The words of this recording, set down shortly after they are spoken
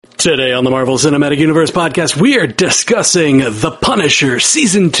Today on the Marvel Cinematic Universe podcast, we are discussing The Punisher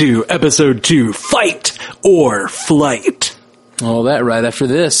Season 2, Episode 2, Fight or Flight. All that right after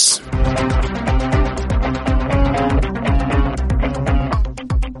this.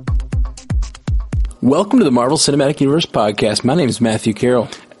 Welcome to the Marvel Cinematic Universe podcast. My name is Matthew Carroll.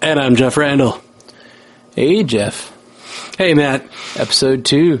 And I'm Jeff Randall. Hey, Jeff. Hey, Matt. Episode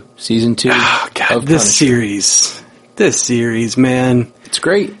 2, Season 2 Oh, God, of this series, man. It's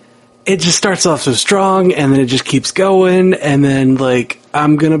great. It just starts off so strong, and then it just keeps going, and then,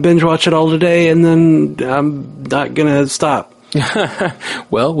 I'm gonna binge watch it all today, and then I'm not gonna stop.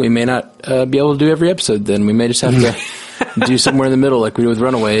 Well, we may not be able to do every episode then. We may just have to do somewhere in the middle like we do with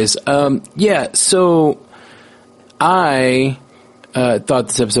Runaways. So I thought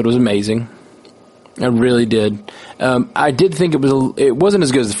this episode was amazing. I really did. I did think it wasn't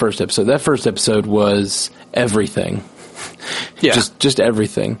as good as the first episode. That first episode was everything. Yeah. Just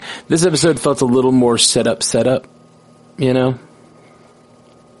everything. This episode felt a little more set up, you know?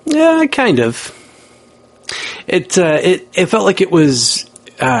 Yeah, kind of. It felt like it was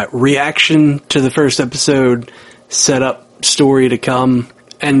reaction to the first episode, set up story to come,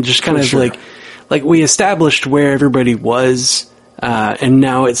 and just kind of like we established where everybody was, and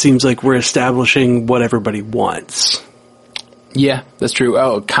now it seems like we're establishing what everybody wants. Yeah, that's true.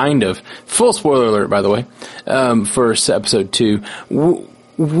 Oh, kind of. Full spoiler alert, by the way, for episode 2.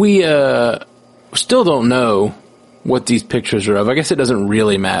 We still don't know what these pictures are of. I guess it doesn't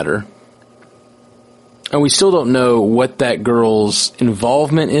really matter. And we still don't know what that girl's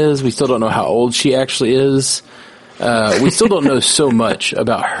involvement is. We still don't know how old she actually is. We still don't know so much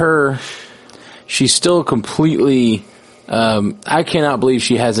about her. She's still completely... I cannot believe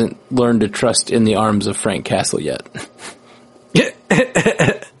she hasn't learned to trust in the arms of Frank Castle yet.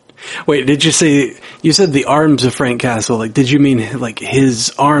 Wait, did you say, you said the arms of Frank Castle, did you mean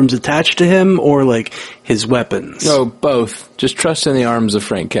his arms attached to him or his weapons? No, both. Just trust in the arms of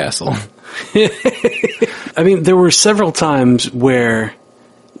Frank Castle. I mean, there were several times where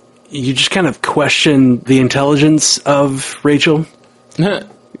you just kind of question the intelligence of Rachel.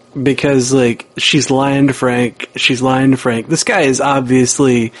 Because, she's lying to Frank. This guy is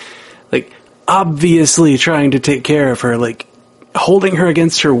obviously trying to take care of her. Holding her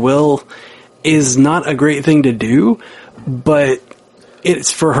against her will is not a great thing to do, but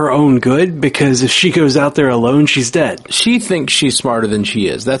it's for her own good, because if she goes out there alone, she's dead. She thinks she's smarter than she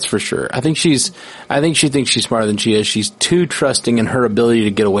is, that's for sure. I think she thinks she's smarter than she is. She's too trusting in her ability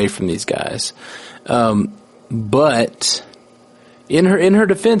to get away from these guys. But in her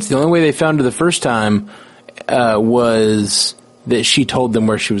defense, the only way they found her the first time was that she told them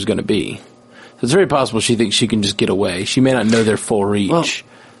where she was going to be. So it's very possible she thinks she can just get away. She may not know their full reach. Well,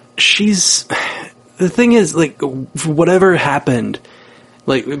 the thing is, whatever happened,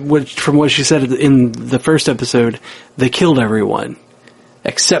 from what she said in the first episode, they killed everyone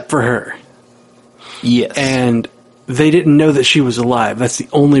except for her. Yes. And they didn't know that she was alive. That's the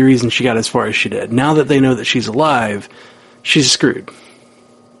only reason she got as far as she did. Now that they know that she's alive, she's screwed.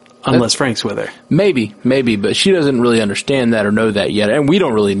 Unless Frank's with her. Maybe, but she doesn't really understand that or know that yet. And we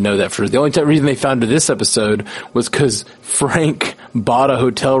don't really know that for the only reason they found her this episode was because Frank bought a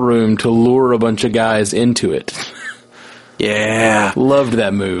hotel room to lure a bunch of guys into it. Yeah. Loved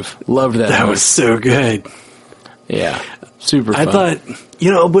that move. That was so good. Yeah. Super fun. I thought,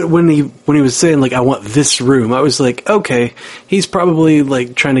 but when he was saying, I want this room, I was like, okay, he's probably,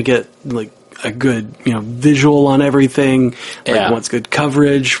 trying to get, a good, visual on everything, wants good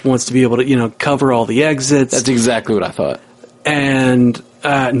coverage, wants to be able to, cover all the exits. That's exactly what I thought. And,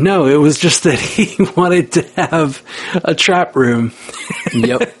 no, it was just that he wanted to have a trap room.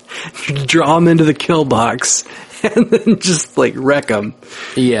 Yep. Draw him into the kill box and then just, wreck him.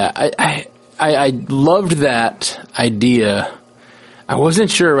 Yeah, I loved that idea. I wasn't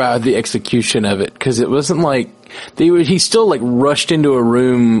sure about the execution of it, because it wasn't he still rushed into a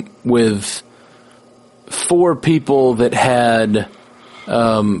room with 4 people that had,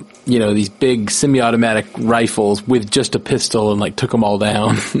 these big semi-automatic rifles with just a pistol and took them all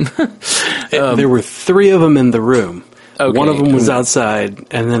down. There were 3 of them in the room. Okay. One of them was outside,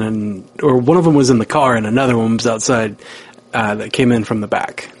 and then, one of them was in the car, and another one was outside, that came in from the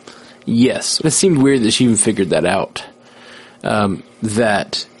back. Yes. It seemed weird that she even figured that out.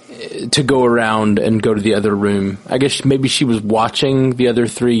 That to go around and go to the other room. I guess maybe she was watching the other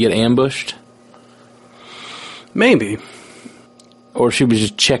 3 get ambushed. Maybe. Or she was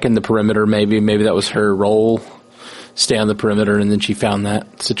just checking the perimeter, maybe. Maybe that was her role. Stay on the perimeter, and then she found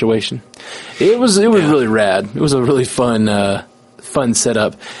that situation. It was really rad. It was a really fun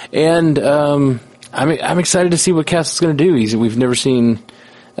setup. And I'm excited to see what Castle's going to do. We've never seen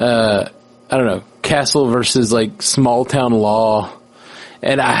I don't know, castle versus like small town law.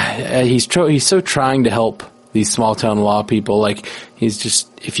 And he's so trying to help these small town law people. Like, he's just,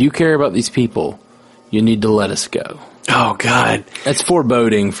 if you care about these people, you need to let us go. Oh God, that's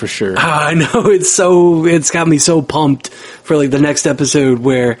foreboding for sure. I know, it's got me so pumped for like the next episode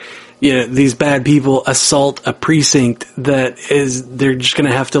where, you know, these bad people assault a precinct they're just going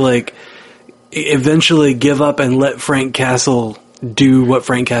to have to like eventually give up and let Frank Castle do what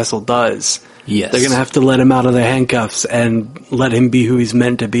Frank Castle does. Yes. They're going to have to let him out of the handcuffs and let him be who he's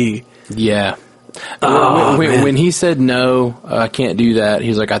meant to be. Yeah. When he said, no, I can't do that,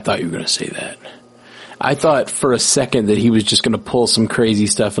 he's like, I thought you were going to say that. I thought for a second that he was just going to pull some crazy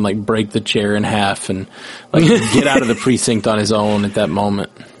stuff and like break the chair in half and like get out of the precinct on his own at that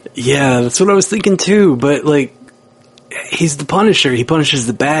moment. Yeah, that's what I was thinking too. But like, he's the Punisher. He punishes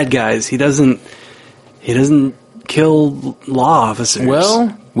the bad guys. He doesn't kill law officers.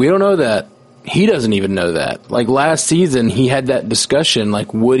 Well, we don't know that. He doesn't even know that. Like last season, he had that discussion.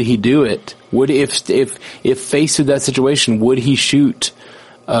 Like, would he do it? Would if faced with that situation, would he shoot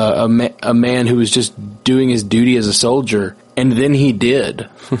a man who was just doing his duty as a soldier? And then he did,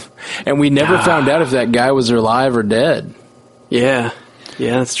 and we never found out if that guy was alive or dead. Yeah,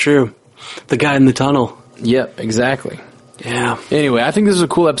 that's true. The guy in the tunnel. Yep, exactly. Yeah. Anyway, I think this is a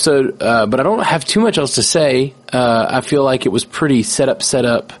cool episode, but I don't have too much else to say. I feel like it was pretty set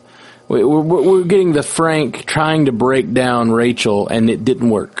up. We're getting the Frank trying to break down Rachel, and it didn't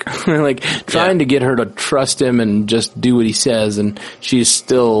work. Like, trying to get her to trust him and just do what he says, and she's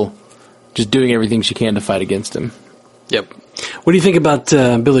still just doing everything she can to fight against him. Yep. What do you think about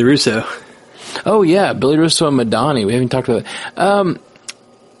Billy Russo? Oh, yeah, Billy Russo and Madani. We haven't talked about that.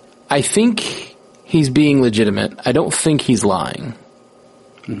 I think he's being legitimate. I don't think he's lying.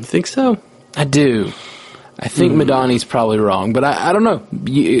 You think so? I do. I think Madani's probably wrong, but I don't know.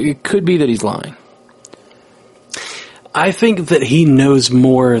 It could be that he's lying. I think that he knows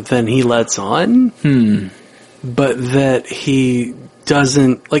more than he lets on, but that he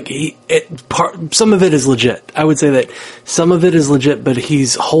doesn't, like, some of it is legit. I would say that some of it is legit, but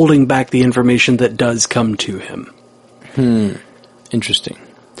he's holding back the information that does come to him. Interesting.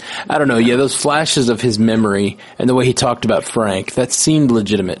 I don't know. Yeah, those flashes of his memory and the way he talked about Frank, that seemed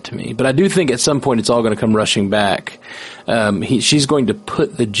legitimate to me. But I do think at some point it's all going to come rushing back. She's going to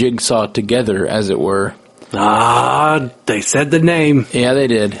put the jigsaw together, as it were. They said the name. Yeah, they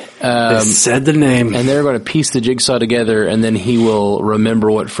did. They said the name. And they're going to piece the jigsaw together, and then he will remember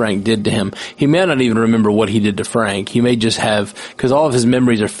what Frank did to him. He may not even remember what he did to Frank. He may just have, because all of his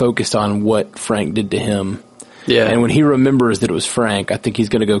memories are focused on what Frank did to him. Yeah. And when he remembers that it was Frank, I think he's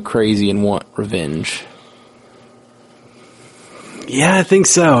going to go crazy and want revenge. Yeah, I think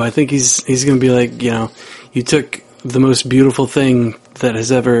so. I think he's going to be like, you know, you took the most beautiful thing that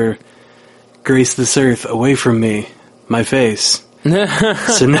has ever graced this earth away from me, my face.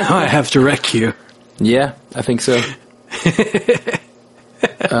 So now I have to wreck you. Yeah, I think so.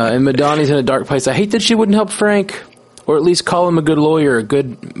 And Madani's in a dark place. I hate that she wouldn't help Frank, or at least call him a good lawyer, a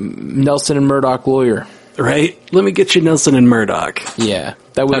good Nelson and Murdoch lawyer. Right? Let me get you Nelson and Murdoch. Yeah,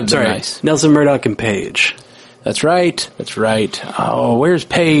 that would have been nice. Nelson, Murdoch, and Paige. That's right. That's right. Oh, where's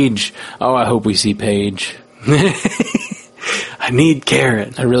Paige? Oh, I hope we see Paige. I need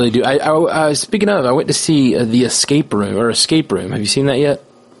Karen. I really do. Speaking of, I went to see the Escape Room. Have you seen that yet?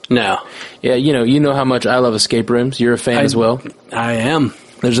 No. Yeah, you know how much I love escape rooms. You're a fan as well. I am.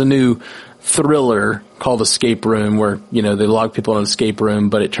 There's a new thriller called Escape Room where, you know, they lock people in an escape room,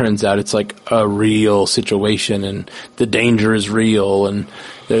 but it turns out it's like a real situation and the danger is real and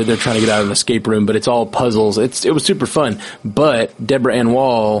they're trying to get out of an escape room, but it's all puzzles. It was super fun. But Debbie Ann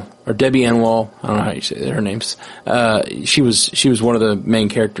Wall, I don't know how you say her names. She was one of the main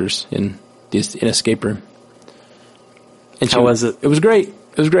characters in Escape Room. And how was it? It was great.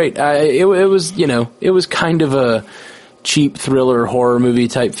 It was great. It was, you know, it was kind of a cheap thriller horror movie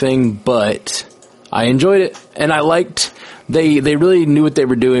type thing, but I enjoyed it, and I liked they really knew what they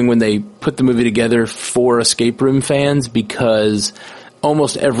were doing when they put the movie together for escape room fans, because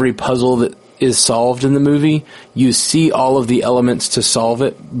almost every puzzle that is solved in the movie, you see all of the elements to solve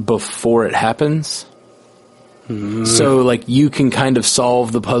it before it happens. So like you can kind of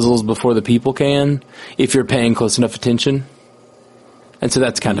solve the puzzles before the people can if you're paying close enough attention. And so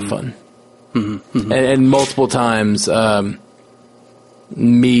that's kind of fun. And multiple times,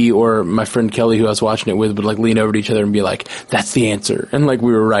 me or my friend Kelly, who I was watching it with, would like lean over to each other and be like, "That's the answer," and like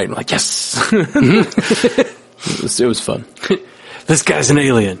we were right. And like, yes, it was fun. This guy's an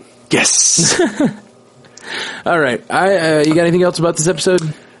alien. Yes. All right, you got anything else about this episode?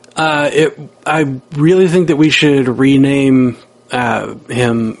 I really think that we should rename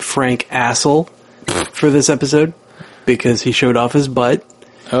him Frank Assel for this episode because he showed off his butt.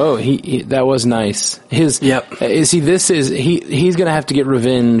 Oh, he that was nice. Yep. He's going to have to get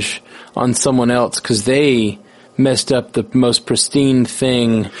revenge on someone else because they messed up the most pristine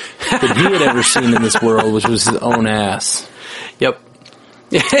thing that he had ever seen in this world, which was his own ass. Yep.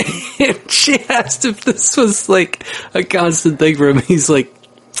 She asked if this was like a constant thing for him. He's like,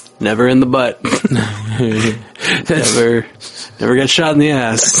 never in the butt. never got shot in the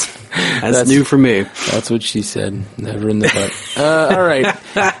ass. That's new for me. That's what she said. Never in the butt. All right.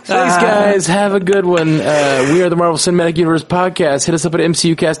 Thanks, guys. Have a good one. We are the Marvel Cinematic Universe Podcast. Hit us up at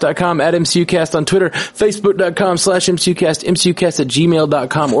MCUcast.com, at MCUcast on Twitter, Facebook.com/MCUcast,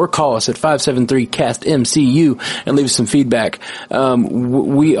 MCUcast@gmail.com, or call us at 573-CAST-MCU and leave us some feedback.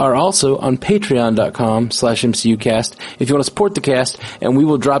 We are also on Patreon.com/MCUcast if you want to support the cast, and we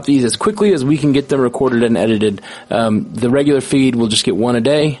will drop these as quickly as we can get them recorded and edited. The regular feed will just get one a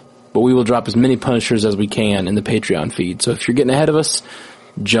day, but we will drop as many Punishers as we can in the Patreon feed. So if you're getting ahead of us,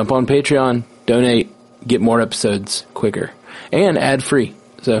 jump on Patreon, donate, get more episodes quicker. And ad-free.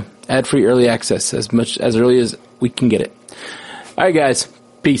 So ad-free early access as early as we can get it. All right, guys.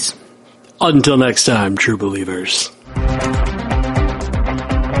 Peace. Until next time, true believers.